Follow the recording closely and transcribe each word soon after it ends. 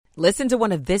Listen to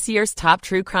one of this year's top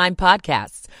true crime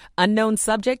podcasts. Unknown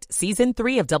Subject, Season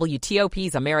 3 of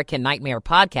WTOP's American Nightmare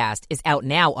podcast is out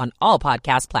now on all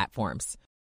podcast platforms.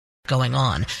 Going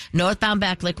on. Northbound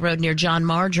Backlick Road near John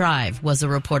Marr Drive was a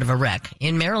report of a wreck.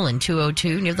 In Maryland,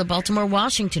 202 near the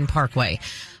Baltimore-Washington Parkway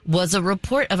was a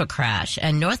report of a crash.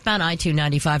 And northbound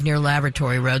I-295 near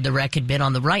Laboratory Road, the wreck had been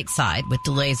on the right side with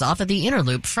delays off of the inner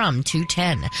loop from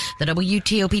 210. The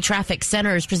WTOP Traffic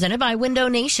Center is presented by Window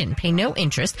Nation. Pay no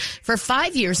interest for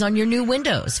 5 years on your new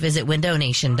windows. Visit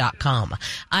windownation.com.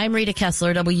 I'm Rita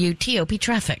Kessler, WTOP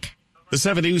Traffic. The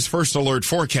 7 News First Alert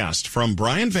forecast from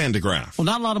Brian Vandegraff. Well,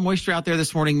 not a lot of moisture out there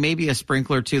this morning. Maybe a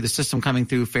sprinkler or two. The system coming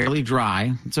through fairly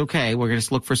dry. It's okay. We're going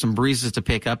to look for some breezes to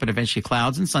pick up and eventually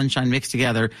clouds and sunshine mixed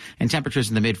together and temperatures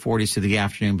in the mid-40s through the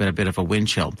afternoon, but a bit of a wind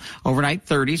chill. Overnight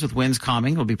 30s with winds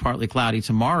calming. It'll be partly cloudy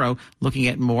tomorrow. Looking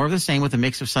at more of the same with a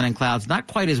mix of sun and clouds. Not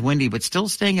quite as windy, but still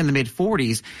staying in the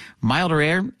mid-40s. Milder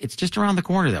air. It's just around the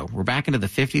corner, though. We're back into the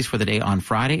 50s for the day on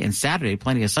Friday and Saturday.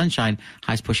 Plenty of sunshine.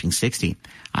 Highs pushing 60.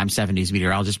 I'm 7 News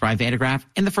meteorologist Brian Vandegraff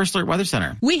in the First Alert Weather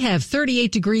Center. We have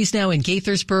 38 degrees now in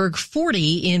Gaithersburg,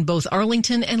 40 in both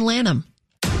Arlington and Lanham.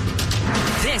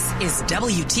 This is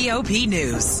WTOP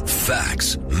News.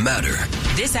 Facts matter.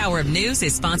 This hour of news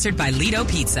is sponsored by Lido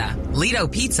Pizza. Lido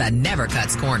Pizza never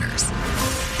cuts corners.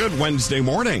 Good Wednesday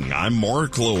morning. I'm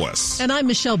Mark Lewis. And I'm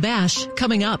Michelle Bash.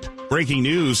 Coming up. Breaking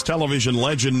news, television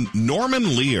legend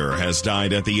Norman Lear has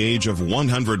died at the age of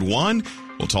 101.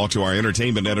 We'll talk to our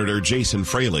entertainment editor, Jason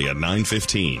Fraley, at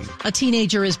 9:15. A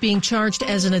teenager is being charged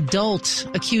as an adult,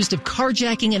 accused of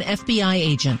carjacking an FBI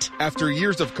agent. After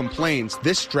years of complaints,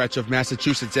 this stretch of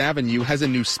Massachusetts Avenue has a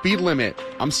new speed limit.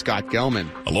 I'm Scott Gelman.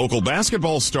 A local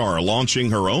basketball star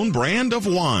launching her own brand of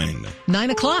wine.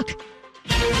 9 o'clock.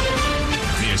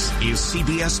 This is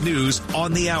CBS News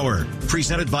on the Hour,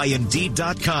 presented by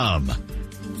Indeed.com.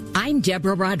 I'm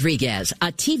Deborah Rodriguez.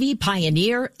 A TV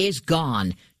pioneer is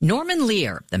gone. Norman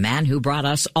Lear, the man who brought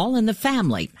us All in the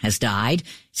Family, has died.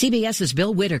 CBS's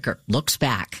Bill Whitaker looks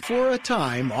back. For a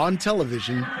time on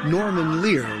television, Norman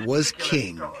Lear was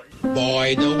king.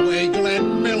 Boy, the way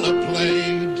Glenn Miller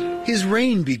played. His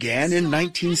reign began in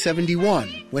 1971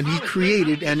 when he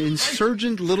created an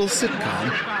insurgent little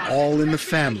sitcom, All in the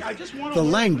Family. The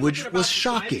language was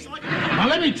shocking. Now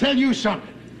let me tell you something.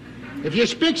 If your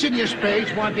spicks and your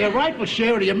spades want their rightful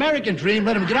share of the American dream,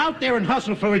 let them get out there and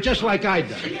hustle for it just like I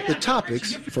did. The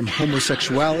topics, from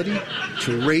homosexuality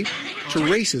to rape to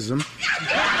racism,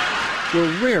 were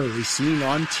rarely seen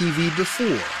on TV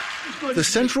before. The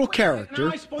central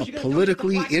character, a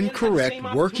politically incorrect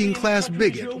working-class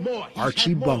bigot,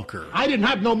 Archie Bunker. I didn't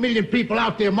have no million people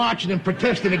out there marching and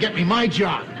protesting to get me my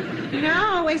job.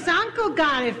 No, his uncle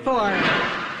got it for him.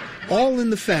 All in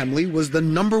the Family was the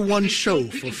 -- show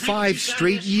for 5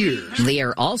 straight years.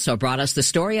 Lear also brought us the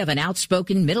story of an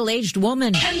outspoken middle-aged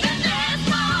woman. And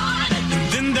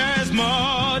then there's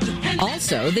Maud.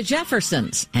 Also, the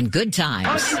Jeffersons and Good Times.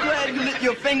 Aren't you glad you let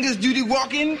your fingers do the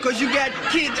walking? Because you got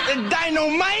kids and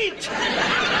dynamite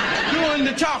doing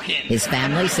the talking. His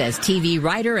family says TV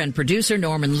writer and producer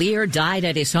Norman Lear died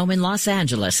at his home in Los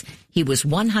Angeles. He was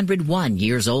 101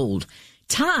 years old.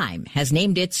 Time has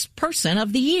named its Person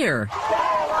of the Year.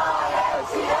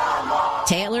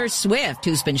 Taylor Swift,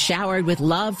 who's been showered with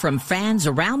love from fans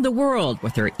around the world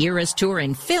with her Eras tour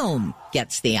in film,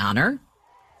 gets the honor.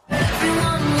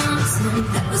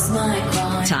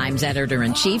 Times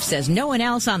editor-in-chief says no one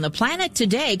else on the planet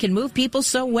today can move people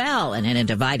so well. And in a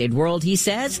divided world, he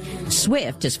says,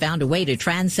 Swift has found a way to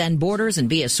transcend borders and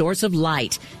be a source of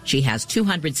light. She has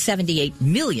 278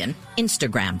 million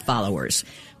Instagram followers.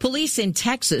 Police in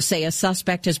Texas say a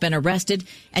suspect has been arrested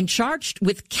and charged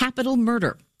with capital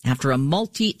murder after a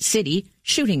multi-city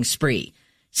shooting spree.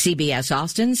 CBS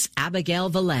Austin's Abigail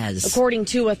Velez. According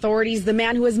to authorities, the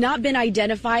man who has not been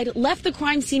identified left the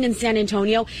crime scene in San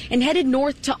Antonio and headed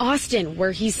north to Austin,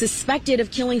 where he's suspected of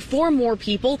killing 4 more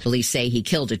people. Police say he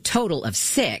killed a total of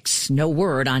 6. No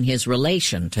word on his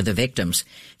relation to the victims.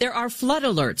 There are flood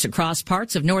alerts across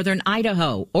parts of northern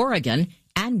Idaho, Oregon,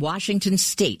 and Washington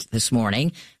State this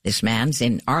morning. This man's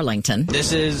in Arlington.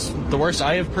 This is the worst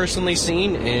I have personally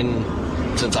seen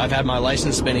since I've had my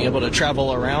license, been able to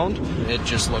travel around. It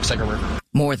just looks like a river.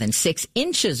 More than 6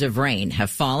 inches of rain have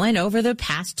fallen over the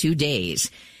past 2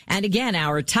 days. And again,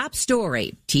 our top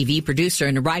story, TV producer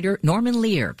and writer Norman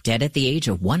Lear, dead at the age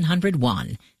of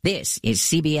 101. This is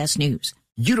CBS News.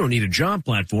 You don't need a job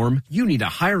platform, you need a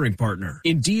hiring partner.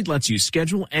 Indeed lets you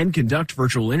schedule and conduct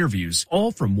virtual interviews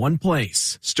all from one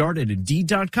place. Start at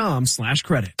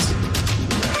Indeed.com/credits.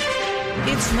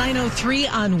 It's 9:03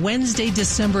 on Wednesday,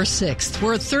 December 6th.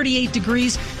 We're at 38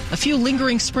 degrees. A few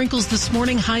lingering sprinkles this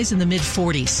morning, highs in the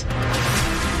mid-40s.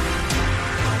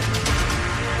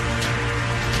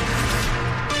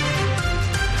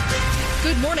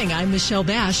 Good morning, I'm Michelle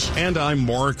Bash. And I'm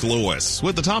Mark Lewis.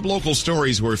 With the top local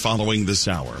stories we're following this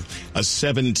hour. A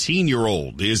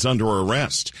 17-year-old is under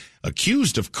arrest,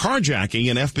 accused of carjacking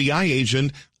an FBI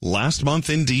agent last month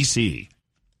in D.C.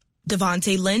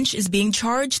 Devontae Lynch is being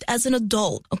charged as an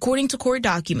adult. According to court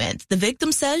documents, the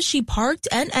victim says she parked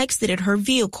and exited her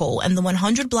vehicle in the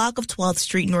 100 block of 12th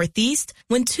Street Northeast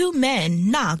when two men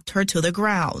knocked her to the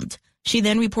ground. She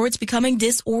then reports becoming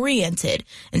disoriented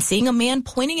and seeing a man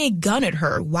pointing a gun at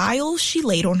her while she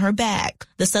laid on her back.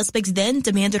 The suspects then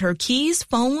demanded her keys,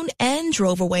 phone, and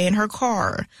drove away in her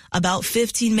car. About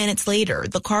 15 minutes later,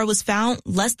 the car was found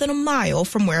less than a mile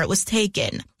from where it was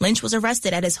taken. Lynch was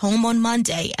arrested at his home on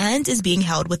Monday and is being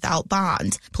held without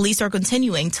bond. Police are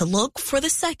continuing to look for the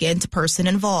second person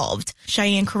involved.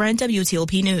 Cheyenne Corinne,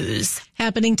 WTOP News.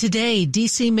 Happening today,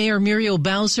 D.C. Mayor Muriel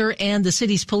Bowser and the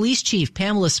city's police chief,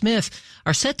 Pamela Smith,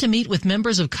 are set to meet with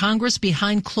members of Congress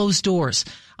behind closed doors.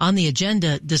 On the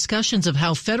agenda, discussions of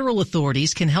how federal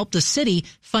authorities can help the city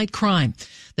fight crime.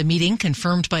 The meeting,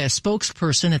 confirmed by a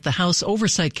spokesperson at the House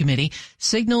Oversight Committee,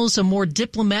 signals a more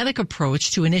diplomatic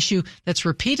approach to an issue that's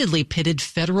repeatedly pitted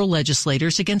federal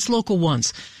legislators against local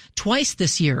ones. Twice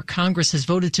this year, Congress has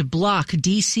voted to block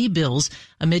D.C. bills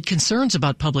amid concerns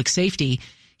about public safety.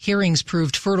 Hearings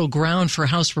proved fertile ground for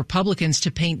House Republicans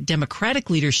to paint Democratic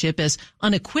leadership as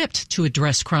unequipped to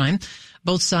address crime.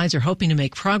 Both sides are hoping to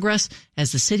make progress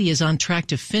as the city is on track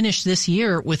to finish this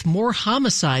year with more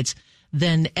homicides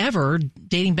than ever,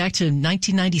 dating back to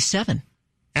 1997.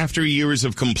 After years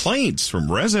of complaints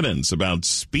from residents about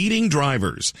speeding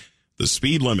drivers, the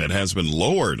speed limit has been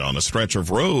lowered on a stretch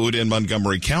of road in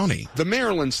Montgomery County. The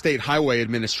Maryland State Highway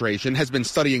Administration has been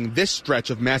studying this stretch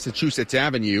of Massachusetts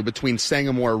Avenue between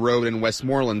Sangamore Road and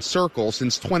Westmoreland Circle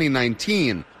since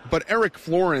 2019. But Eric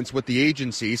Florence with the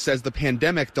agency says the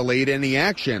pandemic delayed any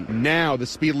action. Now the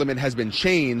speed limit has been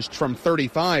changed from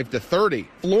 35 to 30.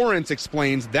 Florence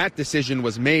explains that decision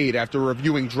was made after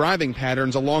reviewing driving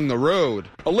patterns along the road.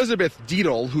 Elizabeth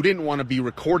Deedle, who didn't want to be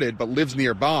recorded but lives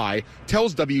nearby,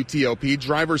 tells WTOP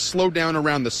drivers slow down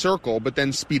around the circle but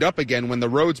then speed up again when the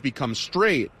roads become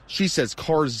straight. She says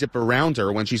cars zip around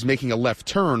her when she's making a left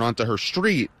turn onto her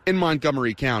street. In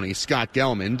Montgomery County, Scott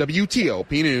Gelman,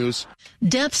 WTOP News.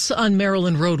 Deaths on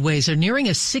Maryland roadways are nearing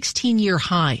a 16-year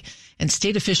high, and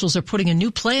state officials are putting a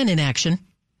new plan in action.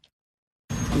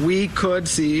 We could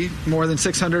see more than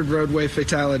 600 roadway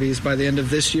fatalities by the end of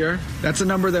this year. That's a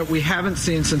number that we haven't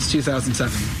seen since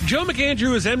 2007. Joe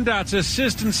McAndrew is MDOT's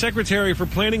Assistant Secretary for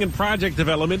Planning and Project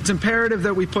Development. It's imperative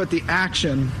that we put the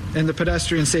action in the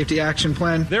Pedestrian Safety Action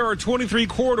Plan. There are 23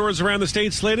 corridors around the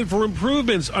state slated for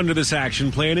improvements under this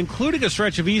action plan, including a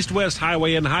stretch of east-west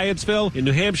highway in Hyattsville and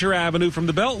New Hampshire Avenue from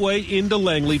the Beltway into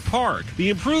Langley Park. The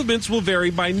improvements will vary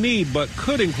by need, but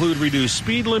could include reduced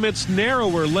speed limits,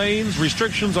 narrower lanes,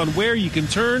 restrictions on where you can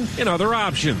turn, and other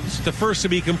options. The first to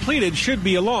be completed should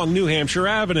be along New Hampshire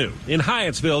Avenue. In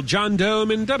Hyattsville, John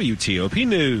Doman, WTOP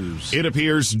News. It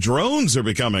appears drones are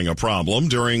becoming a problem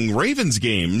during Ravens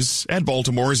games at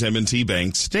Baltimore's M&T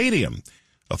Bank Stadium.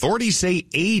 Authorities say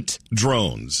 8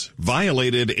 drones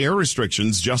violated air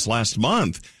restrictions just last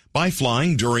month by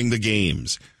flying during the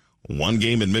games. One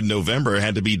game in mid-November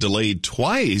had to be delayed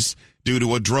twice due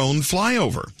to a drone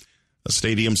flyover. A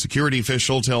stadium security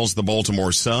official tells the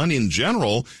Baltimore Sun, in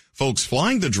general, folks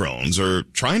flying the drones are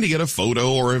trying to get a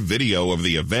photo or a video of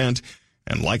the event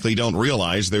and likely don't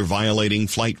realize they're violating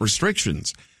flight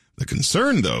restrictions. The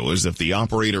concern, though, is if the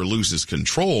operator loses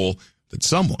control, that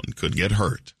someone could get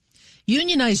hurt.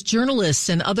 Unionized journalists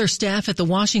and other staff at the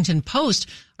Washington Post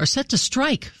are set to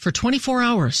strike for 24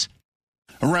 hours.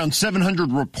 Around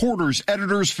 700 reporters,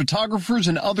 editors, photographers,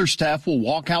 and other staff will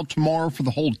walk out tomorrow for the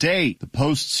whole day. The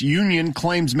Post's union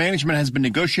claims management has been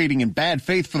negotiating in bad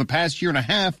faith for the past year and a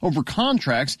half over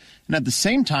contracts and at the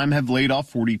same time have laid off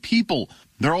 40 people.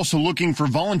 They're also looking for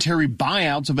voluntary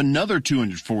buyouts of another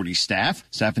 240 staff.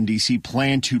 Staff in D.C.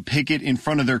 plan to picket in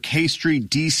front of their K Street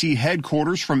D.C.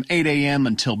 headquarters from 8 a.m.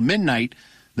 until midnight.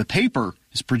 The paper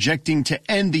is projecting to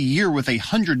end the year with a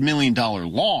 $100 million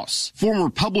loss. Former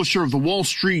publisher of the Wall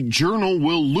Street Journal,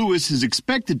 Will Lewis, is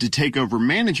expected to take over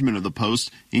management of the Post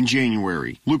in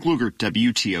January. Luke Luger,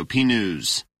 WTOP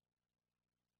News.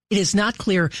 It is not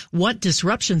clear what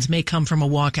disruptions may come from a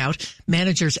walkout.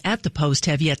 Managers at the Post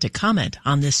have yet to comment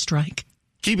on this strike.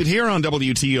 Keep it here on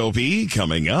WTOP.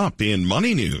 Coming up in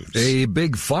Money News. A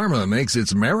big pharma makes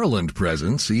its Maryland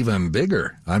presence even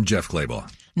bigger. I'm Jeff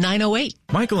Claybaugh. 908.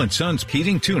 Michael & Son's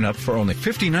heating tune-up for only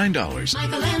 $59.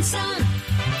 Michael & Son.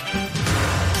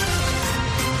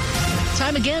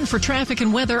 Time again for traffic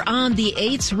and weather on the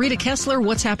 8s. Rita Kessler,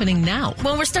 what's happening now?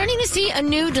 Well, we're starting to see a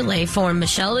new delay form,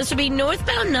 Michelle. This would be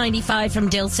northbound 95 from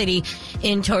Dale City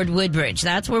in toward Woodbridge.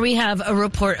 That's where we have a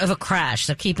report of a crash,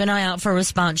 so keep an eye out for a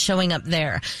response showing up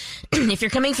there. If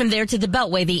you're coming from there to the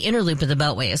Beltway, the inner loop of the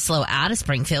Beltway is slow out of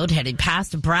Springfield, headed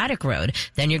past Braddock Road.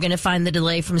 Then you're going to find the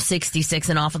delay from 66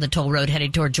 and off of the toll road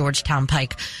headed toward Georgetown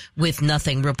Pike with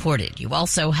nothing reported. You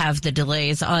also have the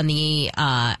delays on the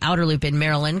outer loop in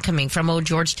Maryland coming from Old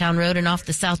Georgetown Road and off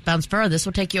the southbound spur. This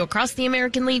will take you across the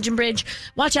American Legion Bridge.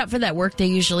 Watch out for that work they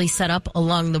usually set up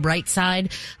along the right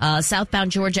side.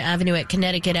 Southbound Georgia Avenue at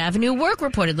Connecticut Avenue, work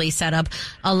reportedly set up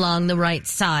along the right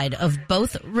side of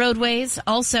both roadways.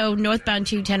 Also, northbound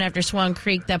 210 after Swan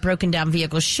Creek, that broken down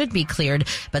vehicle should be cleared.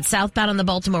 But southbound on the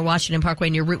Baltimore-Washington Parkway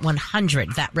near Route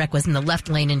 100, that wreck was in the left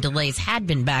lane and delays had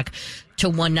been back to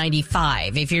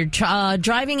 195. If you're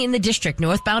driving in the district,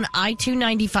 northbound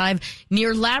I-295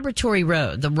 near Laboratory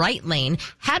Road, the right lane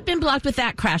had been blocked with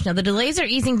that crash. Now, the delays are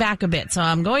easing back a bit, so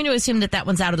I'm going to assume that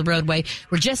one's out of the roadway.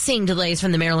 We're just seeing delays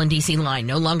from the Maryland-D.C. line,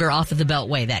 no longer off of the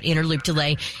Beltway. That inner loop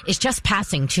delay is just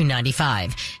passing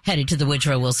 295, headed to the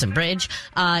Woodrow-Wilson Bridge.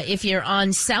 If you're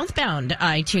on southbound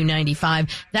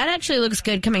I-295, that actually looks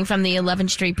good coming from the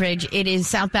 11th Street Bridge. It is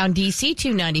southbound D.C.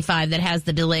 295 that has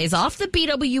the delays off the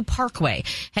BW Parkway,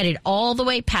 headed all the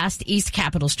way past East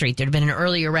Capitol Street. There had been an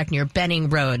earlier wreck near Benning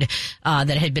Road that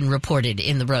had been reported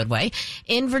in the roadway.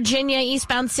 In Virginia,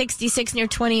 eastbound 66 near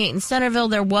 28 in Centerville,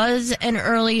 there was an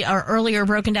earlier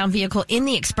broken down vehicle in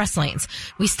the express lanes.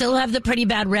 We still have the pretty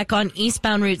bad wreck on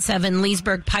eastbound Route 7,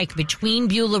 Leesburg Pike, between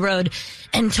Beulah Road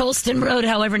and Tolston Road.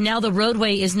 However, now the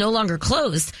roadway is no longer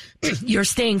closed. You're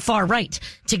staying far right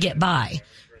to get by.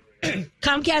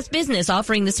 Comcast Business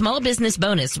offering the small business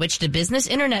bonus. Switch to business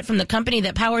internet from the company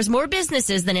that powers more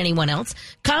businesses than anyone else.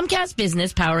 Comcast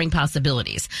Business, powering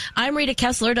possibilities. I'm Rita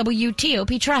Kessler,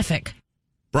 WTOP Traffic.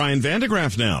 Brian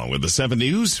Vandegraff now with the 7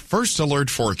 News First Alert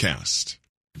Forecast.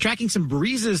 Tracking some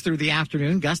breezes through the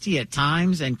afternoon, gusty at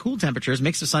times, and cool temperatures,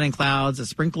 mix of sun and clouds, a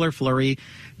sprinkler flurry,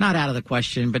 not out of the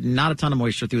question, but not a ton of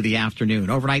moisture through the afternoon.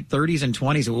 Overnight 30s and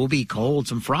 20s, it will be cold.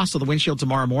 Some frost on the windshield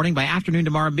tomorrow morning. By afternoon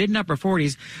tomorrow, mid and upper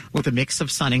 40s with a mix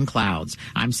of sun and clouds.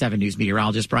 I'm 7 News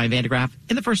meteorologist Brian Vandegraff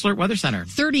in the First Alert Weather Center.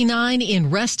 39 in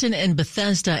Reston and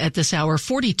Bethesda at this hour,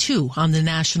 42 on the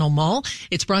National Mall.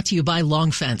 It's brought to you by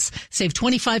Long Fence. Save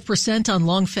 25% on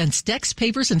Long Fence decks,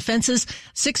 pavers, and fences.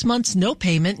 6 months, no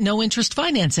payment, no interest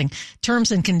financing.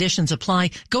 Terms and conditions apply.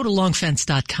 Go to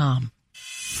longfence.com.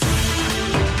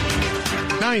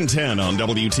 9:10 on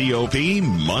WTOP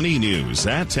Money News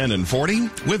at 10 and 40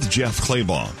 with Jeff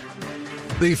Claiborne.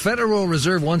 The Federal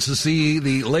Reserve wants to see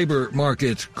the labor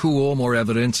market cool. More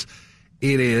evidence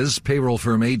it is. Payroll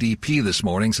firm ADP this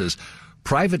morning says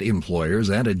private employers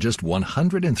added just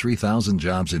 103,000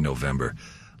 jobs in November.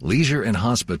 Leisure and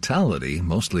hospitality,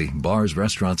 mostly bars,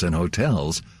 restaurants, and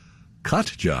hotels, cut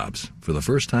jobs for the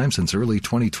first time since early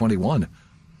 2021.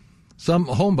 Some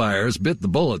homebuyers bit the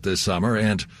bullet this summer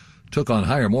and took on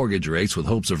higher mortgage rates with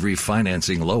hopes of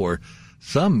refinancing lower.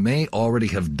 Some may already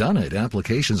have done it.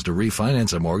 Applications to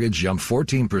refinance a mortgage jumped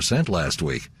 14% last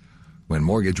week when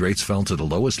mortgage rates fell to the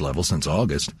lowest level since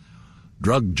August.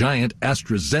 Drug giant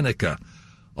AstraZeneca,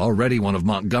 already one of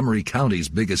Montgomery County's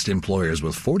biggest employers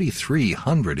with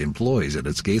 4,300 employees at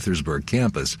its Gaithersburg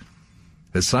campus,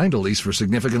 has signed a lease for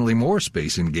significantly more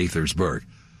space in Gaithersburg.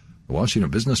 The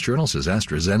Washington Business Journal says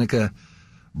AstraZeneca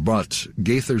bought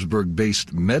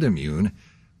Gaithersburg-based MedImmune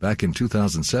back in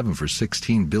 2007 for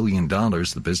 $16 billion.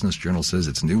 The Business Journal says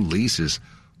its new lease is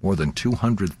more than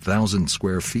 200,000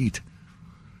 square feet.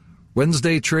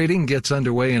 Wednesday trading gets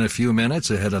underway in a few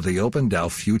minutes. Ahead of the open, Dow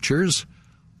futures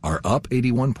are up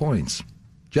 81 points.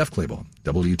 Jeff Claiborne,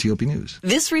 WTOP News.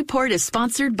 This report is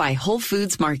sponsored by Whole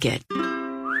Foods Market.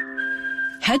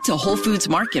 Head to Whole Foods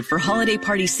Market for holiday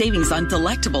party savings on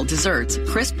delectable desserts,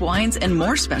 crisp wines, and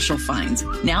more special finds,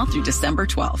 now through December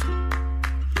 12th.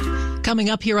 Coming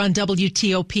up here on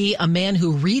WTOP, a man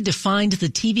who redefined the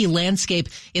TV landscape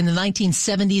in the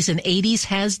 1970s and 80s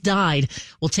has died.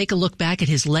 We'll take a look back at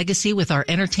his legacy with our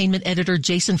entertainment editor,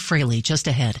 Jason Fraley, just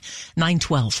ahead.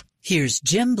 9:12. Here's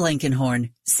Jim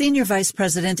Blankenhorn, Senior Vice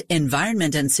President,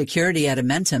 Environment and Security at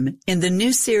Amentum, in the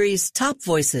new series Top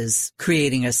Voices,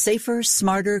 Creating a Safer,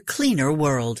 Smarter, Cleaner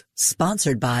World,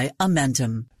 sponsored by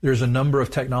Amentum. There's a number of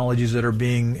technologies that are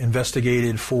being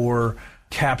investigated for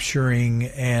capturing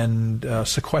and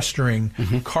sequestering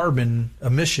carbon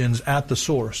emissions at the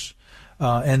source.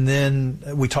 And then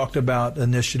we talked about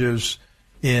initiatives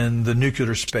in the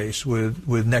nuclear space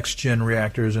with next-gen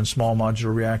reactors and small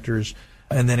modular reactors.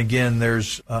 And then again,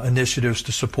 there's initiatives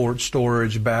to support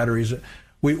storage, batteries.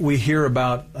 We hear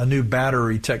about a new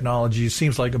battery technology, it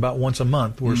seems like about once a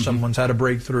month, where someone's had a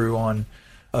breakthrough on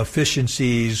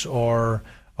efficiencies or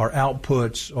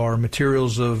outputs or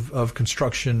materials of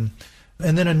construction.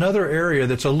 And then another area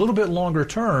that's a little bit longer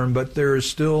term, but there is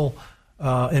still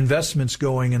investments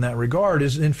going in that regard,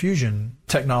 is in fusion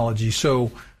technology.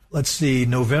 So let's see,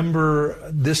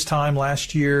 November this time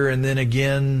last year, and then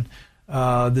again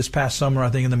this past summer, I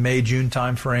think in the May-June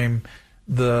timeframe,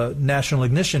 the National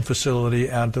Ignition Facility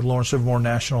at the Lawrence Livermore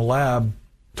National Lab,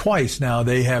 twice now,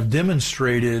 they have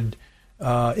demonstrated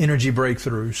energy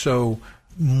breakthrough. So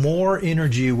more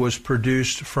energy was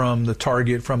produced from the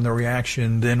target, from the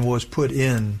reaction, than was put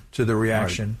into the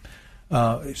reaction.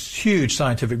 Right. It's huge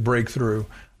scientific breakthrough.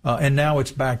 And now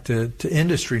it's back to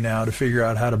industry now to figure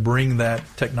out how to bring that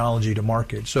technology to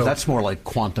market. So that's more like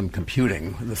quantum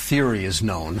computing. The theory is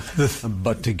known,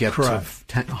 but to get to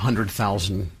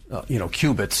 100,000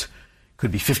 qubits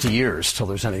could be 50 years till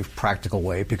there's any practical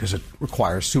way, because it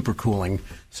requires supercooling.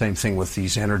 Same thing with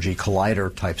these energy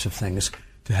collider types of things.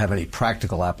 To have any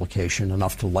practical application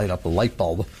enough to light up a light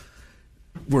bulb,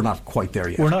 we're not quite there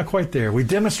yet. We're not quite there. We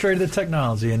demonstrated the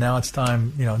technology, and now it's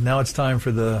time. Now it's time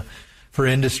for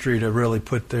industry to really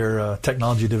put their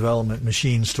technology development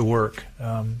machines to work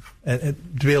and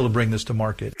to be able to bring this to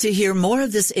market. To hear more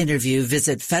of this interview,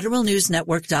 visit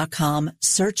federalnewsnetwork.com.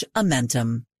 Search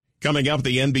Amentum. Coming up,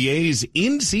 the NBA's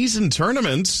in-season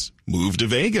tournaments move to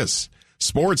Vegas.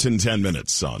 Sports in 10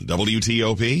 minutes on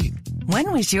WTOP.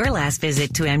 When was your last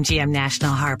visit to MGM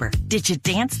National Harbor? Did you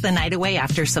dance the night away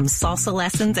after some salsa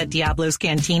lessons at Diablo's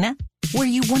Cantina? Were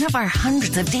you one of our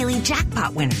hundreds of daily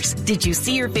jackpot winners? Did you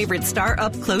see your favorite star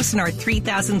up close in our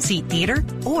 3,000-seat theater?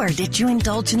 Or did you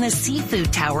indulge in the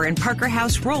seafood tower and Parker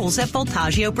House rolls at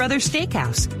Voltaggio Brothers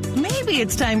Steakhouse? Maybe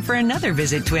it's time for another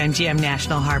visit to MGM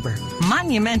National Harbor.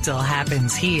 Monumental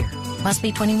happens here. Must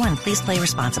be 21. Please play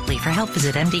responsibly. For help,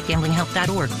 visit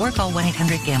mdgamblinghelp.org or call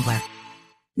 1-800-GAMBLER.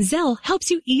 Zelle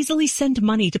helps you easily send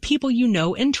money to people you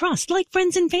know and trust, like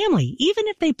friends and family, even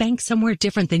if they bank somewhere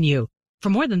different than you.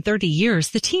 For more than 30 years,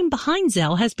 the team behind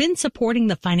Zelle has been supporting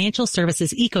the financial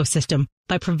services ecosystem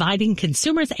by providing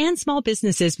consumers and small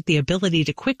businesses with the ability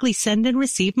to quickly send and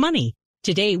receive money.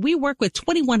 Today, we work with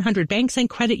 2,100 banks and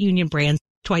credit union brands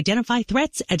to identify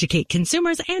threats, educate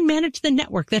consumers, and manage the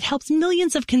network that helps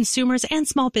millions of consumers and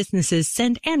small businesses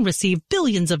send and receive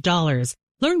billions of dollars.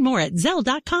 Learn more at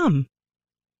Zelle.com.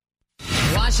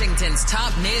 Washington's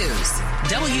top news,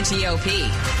 WTOP.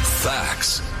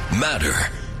 Facts matter.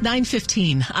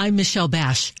 9:15. I'm Michelle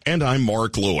Bash. And I'm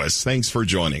Mark Lewis. Thanks for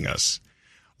joining us.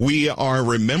 We are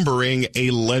remembering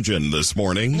a legend this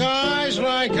morning. Guys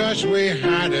like us, we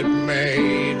had it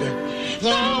made.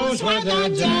 Those were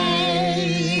the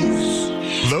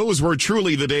days. Those were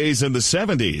truly the days in the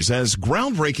 70s as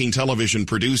groundbreaking television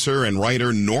producer and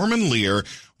writer Norman Lear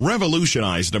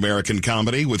revolutionized American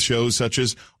comedy with shows such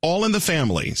as All in the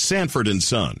Family, Sanford and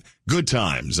Son, Good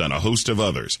Times, and a host of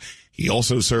others. He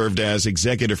also served as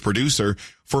executive producer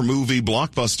for movie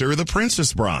blockbuster The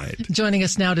Princess Bride. Joining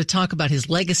us now to talk about his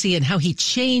legacy and how he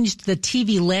changed the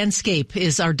TV landscape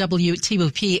is our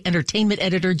WTOP entertainment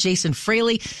editor, Jason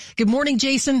Fraley. Good morning,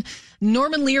 Jason.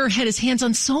 Norman Lear had his hands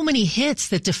on so many hits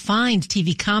that defined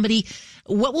TV comedy.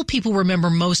 What will people remember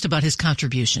most about his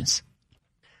contributions?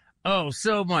 Oh,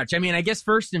 so much. I mean, I guess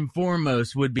first and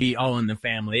foremost would be All in the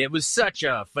Family. It was such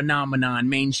a phenomenon,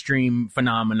 mainstream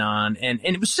phenomenon, and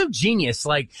it was so genius.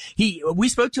 Like, we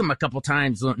spoke to him a couple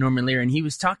times, Norman Lear, and he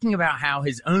was talking about how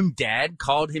his own dad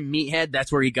called him Meathead.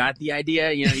 That's where he got the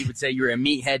idea. You know, he would say, "You're a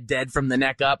meathead dead from the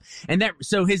neck up." And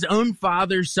so his own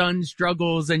father-son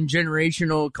struggles and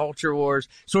generational culture wars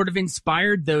sort of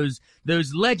inspired those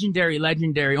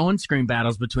legendary on-screen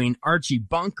battles between Archie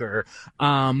Bunker,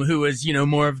 who was,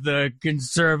 more of the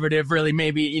conservative, really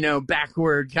maybe,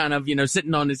 backward kind of,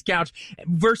 sitting on his couch,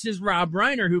 versus Rob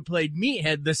Reiner, who played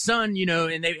Meathead, the son,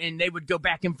 and they would go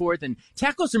back and forth and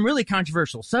tackle some really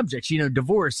controversial subjects,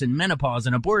 divorce and menopause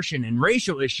and abortion and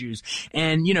racial issues.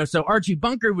 And, so Archie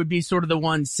Bunker would be sort of the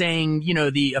one saying,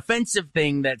 the offensive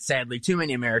thing that sadly too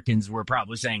many Americans were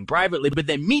probably saying privately, but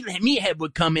then Meathead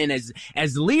would come in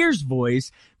as Lear's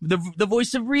voice, the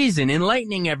voice of reason,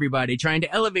 enlightening everybody, trying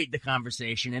to elevate the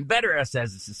conversation and better us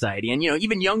as a society. Society. And,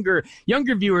 even younger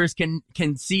viewers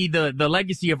can see the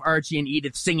legacy of Archie and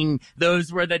Edith singing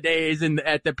 "Those Were the Days"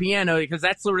 at the piano, because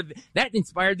that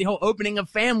inspired the whole opening of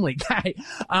Family Guy.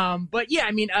 But yeah,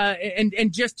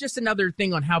 and just another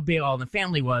thing on how big All in the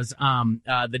Family was.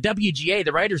 The WGA,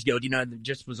 the Writers Guild, that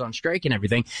just was on strike and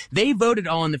everything. They voted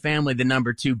All in the Family the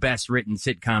number 2 best written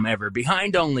sitcom ever,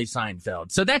 behind only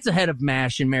Seinfeld. So that's ahead of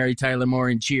MASH and Mary Tyler Moore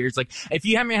and Cheers. Like, if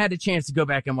you haven't had a chance to go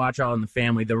back and watch All in the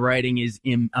Family, the writing is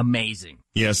amazing.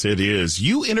 Yes, it is.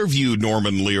 You interviewed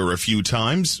Norman Lear a few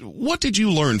times. What did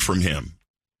you learn from him?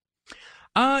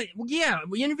 Yeah,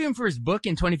 we interviewed him for his book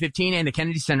in 2015 and the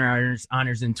Kennedy Center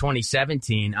honors in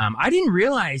 2017. I didn't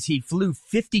realize he flew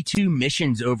 52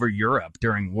 missions over Europe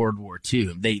during World War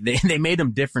II. They made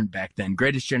him different back then.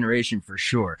 Greatest Generation for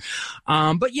sure.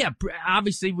 But yeah,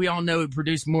 obviously we all know he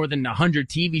produced more than 100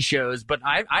 TV shows, but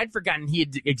I'd forgotten he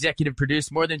had executive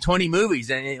produced more than 20 movies.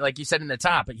 And like you said in the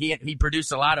top, he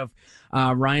produced a lot of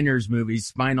Reiner's movies,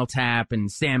 Spinal Tap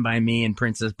and Stand By Me and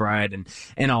Princess Bride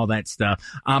and all that stuff.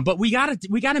 But we gotta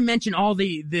mention all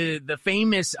the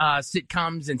famous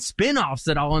sitcoms and spin-offs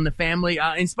that All in the Family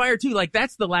inspired too. Like,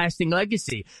 that's the lasting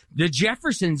legacy. The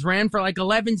Jeffersons ran for like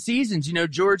 11 seasons.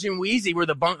 George and Wheezy were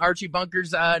the Archie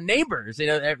Bunker's neighbors.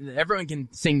 Everyone can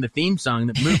sing the theme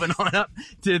song. Moving on up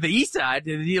to the east side,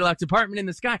 to the Deluxe Apartment in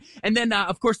the Sky. And then,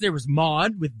 of course, there was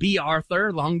Maude with B.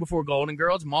 Arthur, long before Golden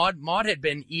Girls. Maude had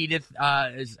been Edith's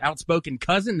outspoken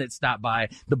cousin that stopped by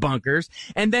the Bunkers.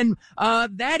 And then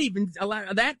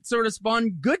that sort of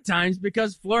spawned Good Times,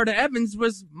 because Florida Evans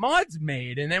was Maude's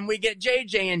maid. And then we get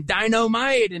JJ and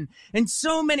Dynamite and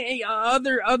so many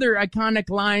other iconic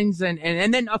lines.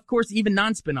 And then, of course, even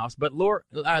non-spinoffs. But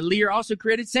Lear also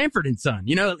created Sanford and Son.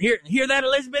 Hear that,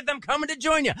 Elizabeth? I'm coming to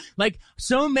join you. Like,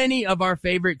 so many of our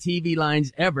favorite TV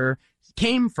lines ever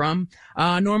came from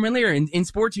Norman Lear. In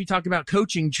sports, you talk about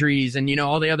coaching trees and,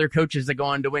 all the other coaches that go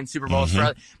on to win Super Bowls.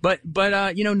 Mm-hmm. But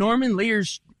Norman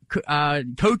Lear's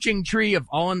coaching tree of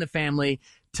All in the Family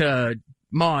to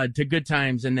Maude to Good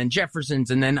Times and then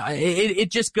Jeffersons, and then it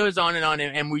just goes on,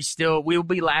 and we'll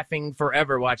be laughing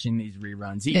forever watching these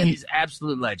reruns. He's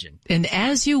absolute legend. And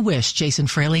as you wish, Jason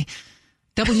Fraley.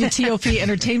 WTOP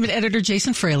entertainment editor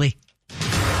Jason Fraley.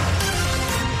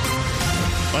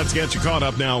 Let's get you caught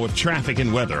up now with traffic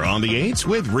and weather on the 8s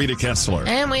with Rita Kessler.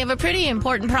 And we have a pretty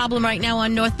important problem right now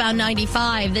on northbound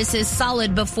 95. This is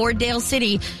solid before Dale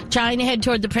City, trying to head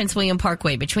toward the Prince William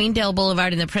Parkway, between Dale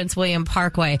Boulevard and the Prince William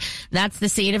Parkway. That's the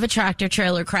scene of a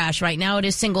tractor-trailer crash. Right now it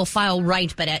is single file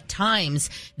right, but at times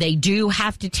they do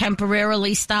have to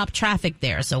temporarily stop traffic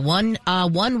there. So one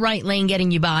right lane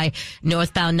getting you by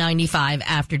northbound 95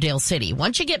 after Dale City.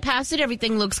 Once you get past it,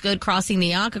 everything looks good crossing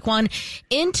the Occoquan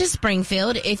into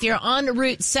Springfield. If you're on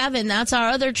Route 7, that's our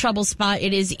other trouble spot.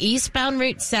 It is eastbound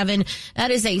Route 7. That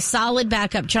is a solid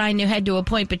backup trying to head to a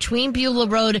point between Beulah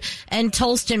Road and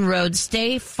Tolston Road.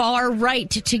 Stay far right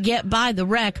to get by the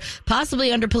wreck,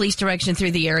 possibly under police direction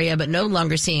through the area, but no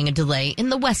longer seeing a delay in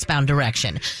the westbound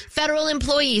direction. Federal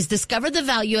employees discover the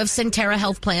value of Centera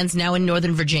Health Plans now in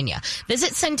Northern Virginia.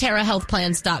 Visit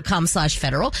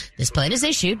CenteraHealthPlans.com/federal. This plan is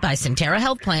issued by Centera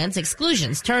Health Plans.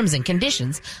 Exclusions, terms, and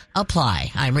conditions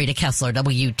apply. I'm Rita Kessler,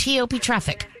 WTOP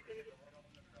Traffic.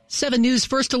 7 News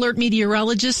First Alert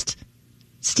meteorologist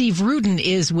Steve Rudin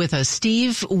is with us.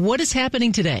 Steve, what is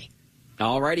happening today?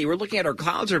 All righty, we're looking at our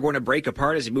clouds are going to break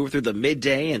apart as we move through the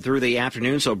midday and through the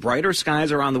afternoon, so brighter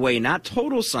skies are on the way. Not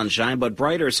total sunshine, but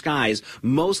brighter skies.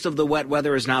 Most of the wet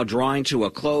weather is now drawing to a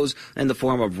close in the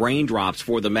form of raindrops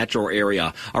for the metro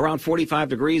area. Around 45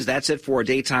 degrees, that's it for a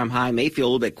daytime high. May feel a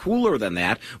little bit cooler than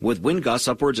that, with wind gusts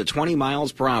upwards of 20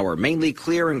 miles per hour. Mainly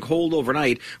clear and cold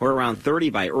overnight. We're around 30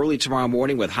 by early tomorrow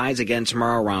morning, with highs again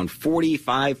tomorrow around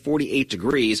 45, 48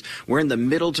 degrees. We're in the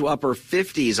middle to upper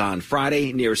 50s on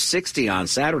Friday, near 60 on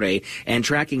Saturday, and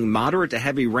tracking moderate to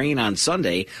heavy rain on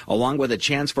Sunday, along with a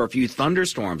chance for a few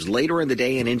thunderstorms later in the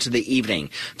day and into the evening.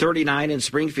 39 in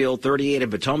Springfield, 38 in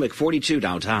Potomac, 42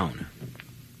 downtown.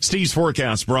 Steve's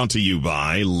forecast brought to you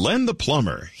by Len the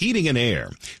Plumber, Heating and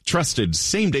Air. Trusted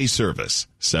same-day service,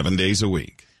 7 days a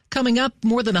week. Coming up,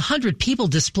 more than 100 people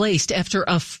displaced after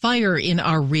a fire in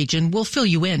our region. We'll fill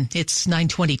you in. It's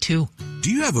 9:22.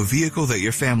 Do you have a vehicle that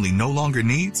your family no longer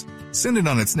needs? Send it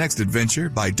on its next adventure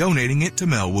by donating it to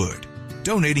Melwood.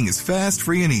 Donating is fast,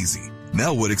 free, and easy.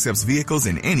 Melwood accepts vehicles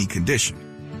in any condition.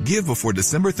 Give before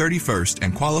December 31st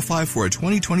and qualify for a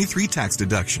 2023 tax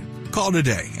deduction. Call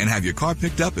today and have your car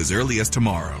picked up as early as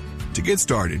tomorrow. To get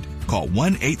started, call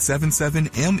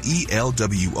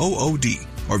 1-877-MELWOOD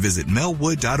or visit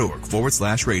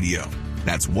melwood.org/radio.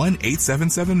 That's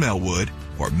 1-877-MELWOOD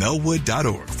or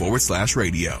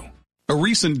melwood.org/radio. A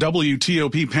recent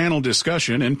WTOP panel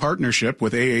discussion in partnership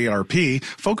with AARP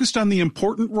focused on the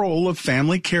important role of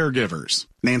family caregivers.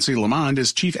 Nancy Lamond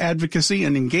is Chief Advocacy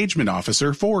and Engagement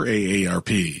Officer for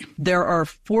AARP. There are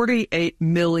 48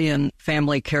 million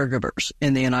family caregivers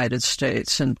in the United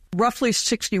States, and roughly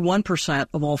 61%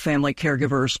 of all family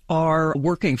caregivers are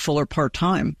working full or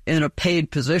part-time in a paid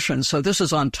position. So this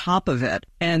is on top of it.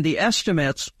 And the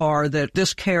estimates are that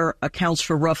this care accounts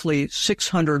for roughly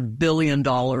 $600 billion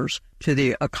to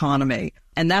the economy.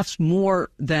 And that's more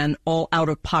than all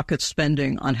out-of-pocket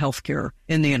spending on healthcare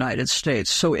in the United States.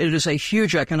 So it is a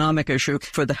huge economic issue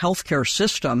for the healthcare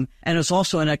system, and it's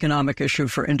also an economic issue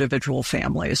for individual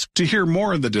families. To hear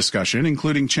more of the discussion,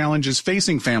 including challenges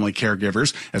facing family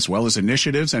caregivers, as well as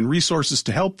initiatives and resources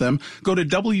to help them, go to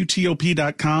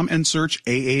WTOP.com and search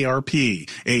AARP.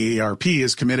 AARP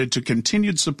is committed to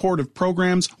continued support of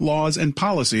programs, laws, and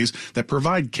policies that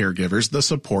provide caregivers the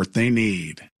support they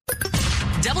need.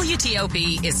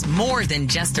 WTOP is more than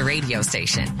just a radio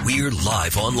station. We're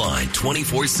live online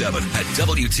 24/7 at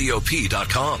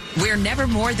WTOP.com. We're never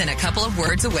more than a couple of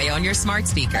words away on your smart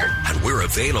speaker. And we're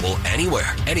available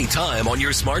anywhere, anytime on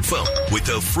your smartphone with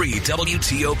the free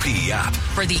WTOP app.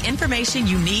 For the information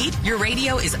you need, your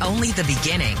radio is only the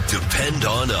beginning. Depend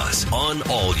on us on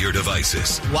all your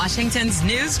devices. Washington's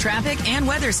news, traffic, and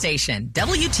weather station,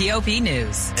 WTOP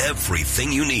News.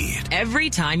 Everything you need.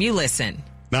 Every time you listen.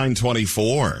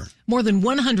 924. More than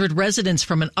 100 residents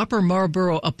from an Upper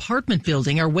Marlboro apartment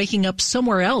building are waking up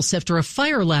somewhere else after a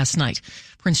fire last night.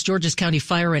 Prince George's County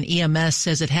Fire and EMS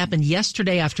says it happened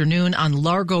yesterday afternoon on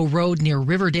Largo Road near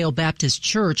Riverdale Baptist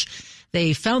Church.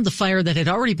 They found the fire that had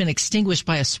already been extinguished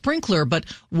by a sprinkler, but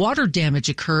water damage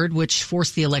occurred, which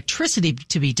forced the electricity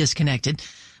to be disconnected.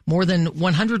 More than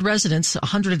 100 residents,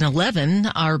 111,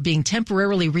 are being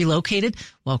temporarily relocated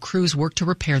while crews work to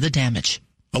repair the damage.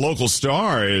 A local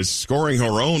star is scoring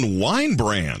her own wine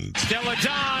brand. Della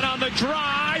Don on the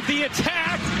drive, the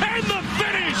attack, and the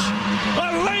finish!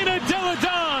 Elena Della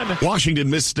Don! Washington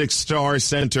Mystics star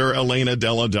center Elena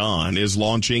Della Don is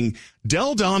launching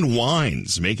Del Don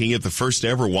Wines, making it the first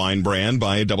ever wine brand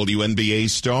by a WNBA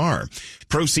star.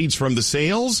 Proceeds from the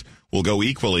sales will go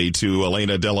equally to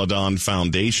Elena Della Don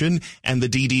Foundation and the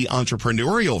DD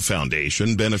Entrepreneurial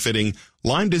Foundation, benefiting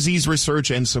Lyme disease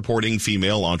research and supporting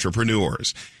female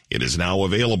entrepreneurs. It is now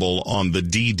available on the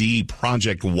DD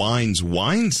Project Wines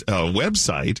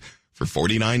website for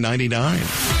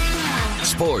 $49.99.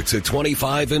 Sports at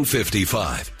 25 and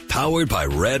 55. Powered by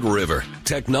Red River.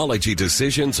 Technology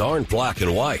decisions aren't black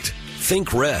and white.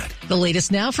 Think red. The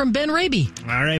latest now from Ben Raby. All right.